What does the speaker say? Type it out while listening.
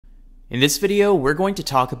In this video, we're going to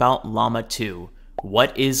talk about Llama 2.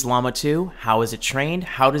 What is Llama 2? How is it trained?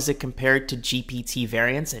 How does it compare to GPT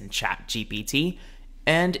variants and ChatGPT?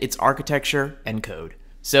 And its architecture and code.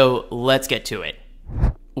 So let's get to it.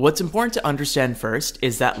 What's important to understand first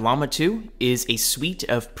is that Llama 2 is a suite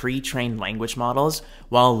of pre-trained language models,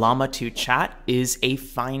 while Llama 2 Chat is a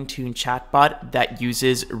fine-tuned chatbot that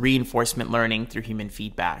uses reinforcement learning through human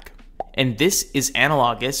feedback. And this is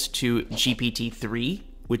analogous to GPT-3,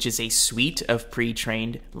 which is a suite of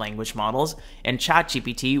pre-trained language models, and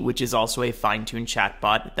ChatGPT, which is also a fine-tuned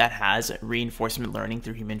chatbot that has reinforcement learning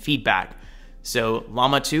through human feedback. So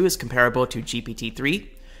Llama 2 is comparable to GPT-3,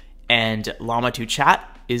 and Llama 2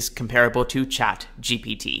 Chat is comparable to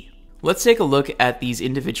ChatGPT. Let's take a look at these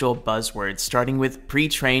individual buzzwords, starting with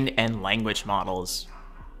pre-trained and language models.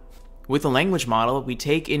 With a language model, we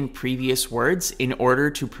take in previous words in order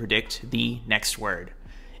to predict the next word.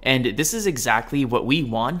 And this is exactly what we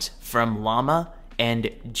want from Llama and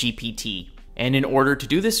GPT. And in order to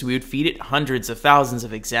do this, we would feed it hundreds of thousands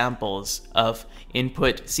of examples of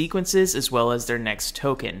input sequences as well as their next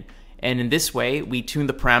token. And in this way, we tune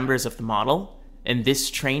the parameters of the model. And this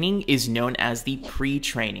training is known as the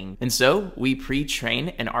pre-training. And so we pre-train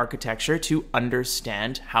an architecture to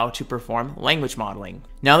understand how to perform language modeling.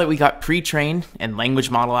 Now that we got pre-trained and language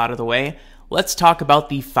model out of the way, let's talk about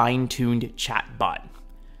the fine-tuned chatbot.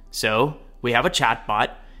 So we have a chatbot,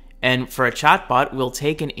 and for a chatbot, we'll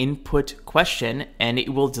take an input question and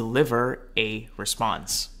it will deliver a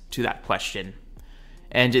response to that question.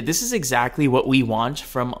 And this is exactly what we want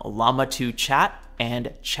from Llama 2 Chat and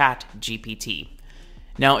ChatGPT.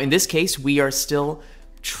 Now, in this case, we are still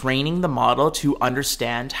training the model to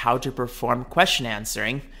understand how to perform question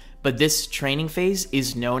answering, but this training phase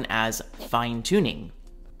is known as fine-tuning.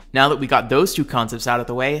 Now that we got those two concepts out of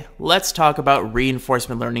the way, let's talk about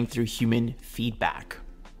reinforcement learning through human feedback.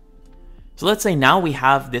 So let's say now we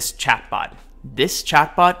have this chatbot. This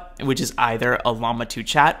chatbot, which is either a Llama 2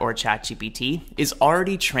 Chat or ChatGPT, is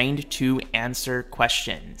already trained to answer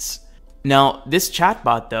questions. Now, this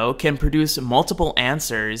chatbot, though, can produce multiple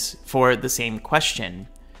answers for the same question.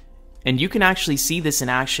 And you can actually see this in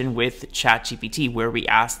action with ChatGPT, where we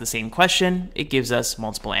ask the same question, it gives us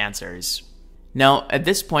multiple answers. Now, at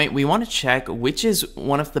this point, we want to check which is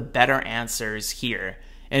one of the better answers here.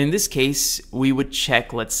 And in this case, we would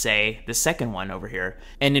check, let's say, the second one over here.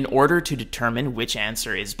 And in order to determine which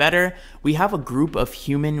answer is better, we have a group of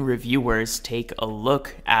human reviewers take a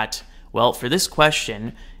look at, well, for this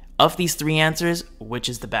question, of these three answers, which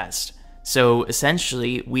is the best? So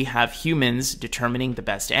essentially, we have humans determining the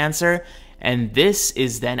best answer, and this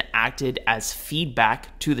is then acted as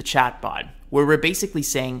feedback to the chatbot, where we're basically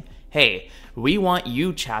saying, hey, we want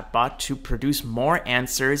you, chatbot, to produce more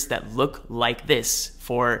answers that look like this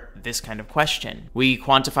for this kind of question. We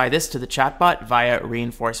quantify this to the chatbot via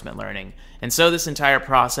reinforcement learning. And so this entire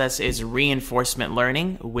process is reinforcement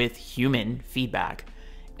learning with human feedback.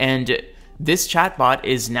 And this chatbot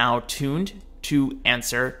is now tuned to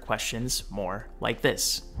answer questions more like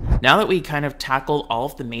this. Now that we kind of tackled all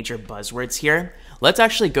of the major buzzwords here, let's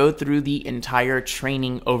actually go through the entire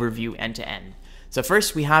training overview end to end. So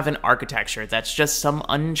first, we have an architecture that's just some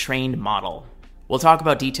untrained model. We'll talk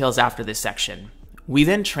about details after this section. We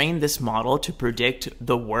then train this model to predict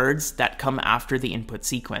the words that come after the input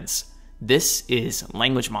sequence. This is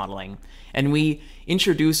language modeling. And we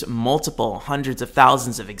introduce multiple hundreds of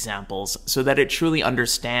thousands of examples so that it truly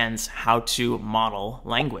understands how to model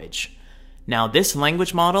language. Now, this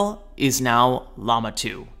language model is now Llama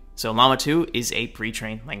 2. So Llama 2 is a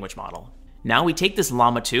pre-trained language model. Now we take this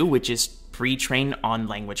Llama 2, which is pre-trained on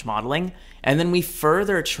language modeling, and then we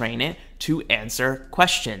further train it to answer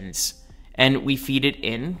questions. And we feed it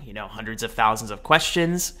in, hundreds of thousands of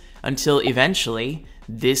questions until eventually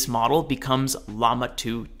this model becomes Llama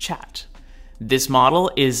 2 Chat. This model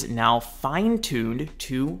is now fine-tuned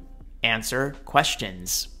to answer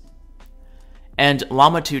questions. And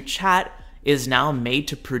Llama 2 Chat is now made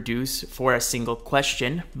to produce, for a single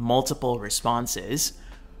question, multiple responses.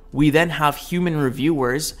 We then have human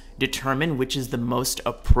reviewers determine which is the most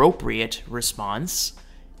appropriate response,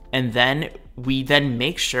 and then we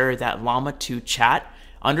make sure that Llama 2 Chat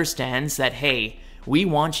understands that, hey, we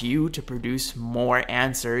want you to produce more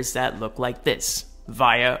answers that look like this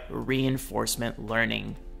via reinforcement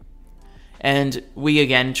learning. And we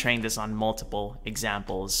again train this on multiple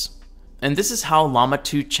examples. And this is how Llama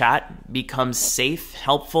 2 Chat becomes safe,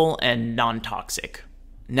 helpful, and non-toxic.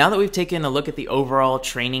 Now that we've taken a look at the overall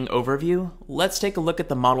training overview, let's take a look at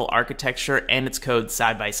the model architecture and its code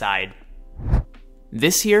side by side.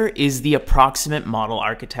 This here is the approximate model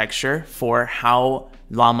architecture for how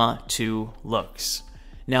Llama 2 looks.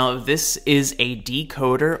 Now, this is a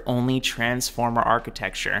decoder-only transformer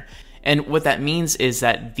architecture. And what that means is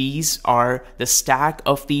that these are the stack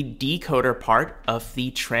of the decoder part of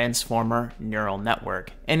the transformer neural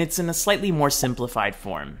network. And it's in a slightly more simplified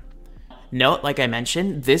form. Note, like I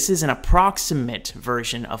mentioned, this is an approximate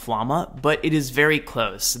version of Llama, but it is very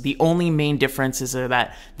close. The only main differences are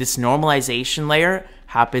that this normalization layer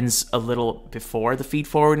happens a little before the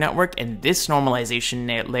feed-forward network, and this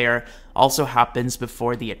normalization layer also happens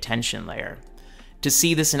before the attention layer. To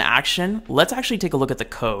see this in action, let's actually take a look at the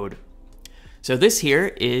code. So this here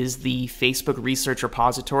is the Facebook research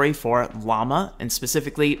repository for Llama, and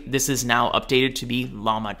specifically, this is now updated to be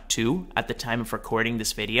Llama 2 at the time of recording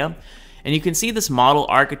this video. And you can see this model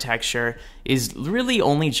architecture is really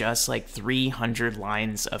only just like 300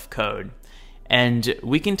 lines of code. And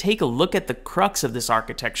we can take a look at the crux of this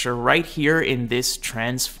architecture right here in this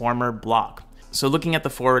transformer block. So looking at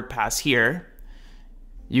the forward pass here,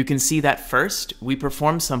 you can see that first we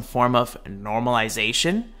perform some form of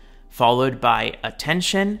normalization, followed by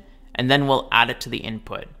attention, and then we'll add it to the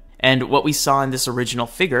input. And what we saw in this original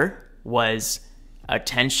figure was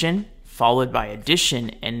attention, followed by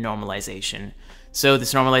addition and normalization. So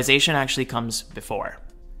this normalization actually comes before.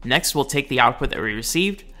 Next, we'll take the output that we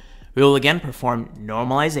received. We will again perform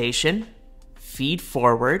normalization, feed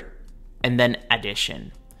forward, and then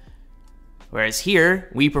addition. Whereas here,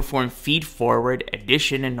 we perform feed forward,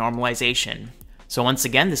 addition, and normalization. So once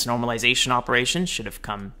again, this normalization operation should have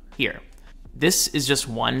come here. This is just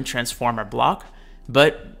one transformer block,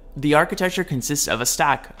 but the architecture consists of a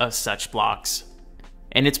stack of such blocks.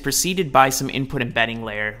 And it's preceded by some input embedding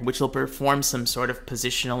layer, which will perform some sort of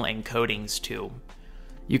positional encodings too.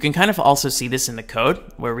 You can kind of also see this in the code,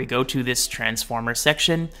 where we go to this transformer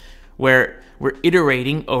section, where we're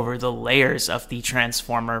iterating over the layers of the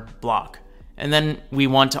transformer block. And then we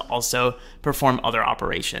want to also perform other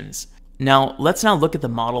operations. Now, let's now look at the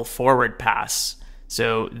model forward pass.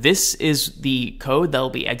 So this is the code that will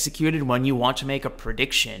be executed when you want to make a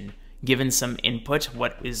prediction, given some input,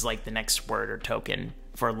 what is like the next word or token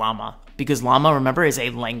for Llama, because Llama, remember, is a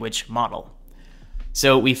language model.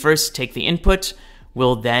 So we first take the input,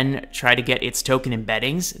 we'll then try to get its token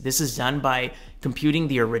embeddings. This is done by computing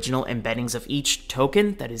the original embeddings of each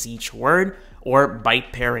token, that is each word, or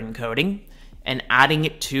byte pair encoding, and adding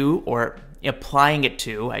it to, or applying it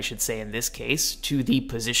to, I should say in this case, to the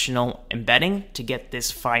positional embedding to get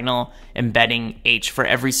this final embedding H for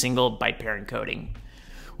every single byte pair encoding.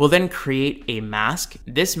 We'll then create a mask.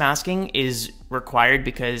 This masking is required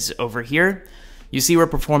because over here, you see we're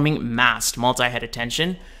performing masked multi-head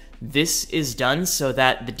attention. This is done so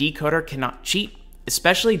that the decoder cannot cheat,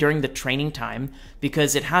 especially during the training time,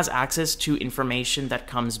 because it has access to information that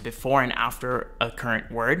comes before and after a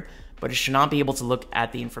current word, but it should not be able to look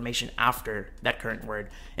at the information after that current word,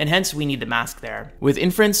 and hence we need the mask there. With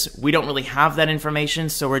inference, we don't really have that information,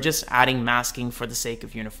 so we're just adding masking for the sake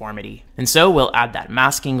of uniformity. And so we'll add that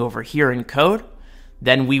masking over here in code.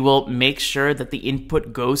 Then we will make sure that the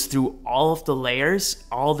input goes through all of the layers,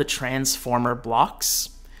 all the transformer blocks,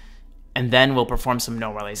 and then we'll perform some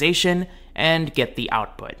normalization and get the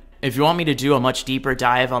output. If you want me to do a much deeper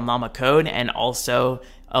dive on Llama code and also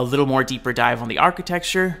a little more deeper dive on the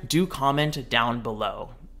architecture, do comment down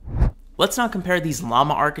below. Let's now compare these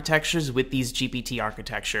Llama architectures with these GPT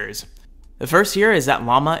architectures. The first here is that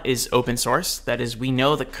Llama is open source. That is, we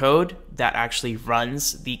know the code that actually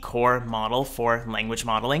runs the core model for language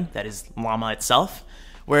modeling, that is Llama itself,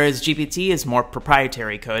 whereas GPT is more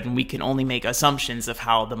proprietary code and we can only make assumptions of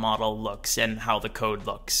how the model looks and how the code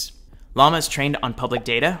looks. Llama is trained on public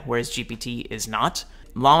data, whereas GPT is not.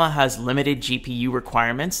 Llama has limited GPU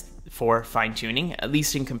requirements for fine-tuning, at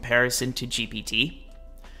least in comparison to GPT.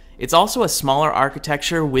 It's also a smaller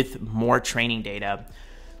architecture with more training data.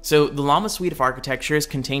 So the Llama suite of architectures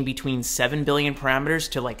contain between 7 billion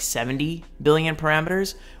parameters to like 70 billion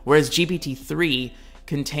parameters, whereas GPT-3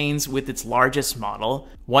 contains, with its largest model,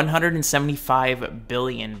 175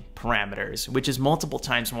 billion parameters, which is multiple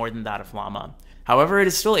times more than that of Llama. However, it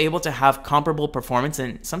is still able to have comparable performance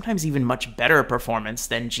and sometimes even much better performance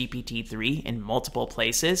than GPT-3 in multiple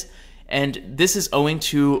places, and this is owing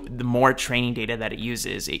to the more training data that it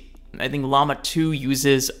uses. I think Llama 2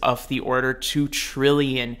 uses of the order 2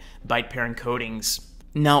 trillion byte pair encodings.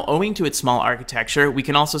 Now, owing to its small architecture, we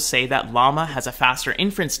can also say that Llama has a faster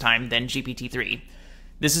inference time than GPT-3.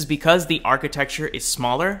 This is because the architecture is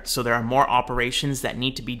smaller, so there are more operations that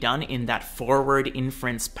need to be done in that forward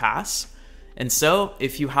inference pass. And so,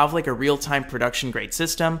 if you have like a real-time production grade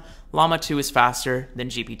system, Llama 2 is faster than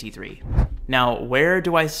GPT-3. Now, where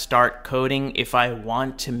do I start coding if I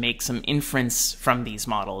want to make some inference from these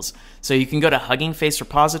models? So you can go to Hugging Face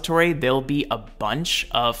repository. There'll be a bunch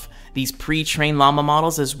of these pre-trained Llama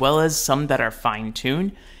models as well as some that are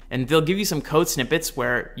fine-tuned. And they'll give you some code snippets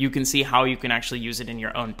where you can see how you can actually use it in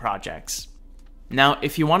your own projects. Now,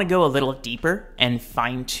 if you want to go a little deeper and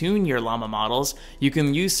fine-tune your Llama models, you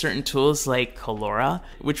can use certain tools like Colora,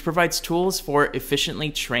 which provides tools for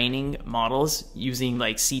efficiently training models using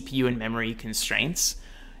like CPU and memory constraints.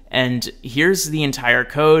 And here's the entire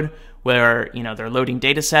code where, they're loading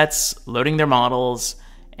data sets, loading their models,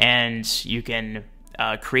 and you can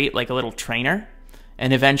create like a little trainer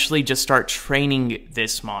and eventually just start training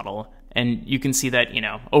this model. And you can see that,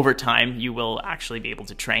 over time you will actually be able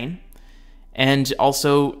to train. And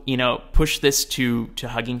also, push this to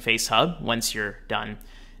Hugging Face Hub once you're done.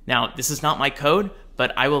 Now, this is not my code,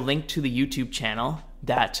 but I will link to the YouTube channel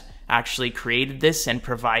that actually created this and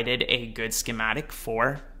provided a good schematic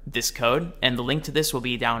for this code. And the link to this will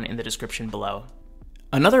be down in the description below.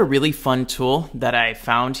 Another really fun tool that I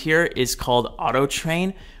found here is called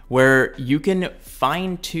AutoTrain, where you can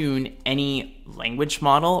fine-tune any language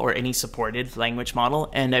model or any supported language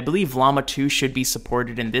model. And I believe Llama 2 should be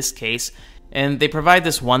supported in this case. And they provide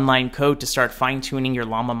this one-line code to start fine-tuning your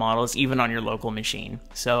Llama models even on your local machine.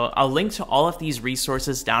 So I'll link to all of these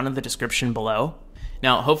resources down in the description below.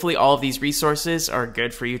 Now, hopefully all of these resources are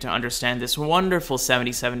good for you to understand this wonderful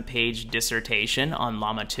 77-page dissertation on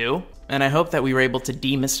Llama 2. And I hope that we were able to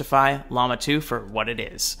demystify Llama 2 for what it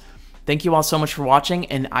is. Thank you all so much for watching,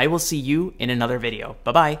 and I will see you in another video.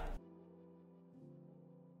 Bye-bye.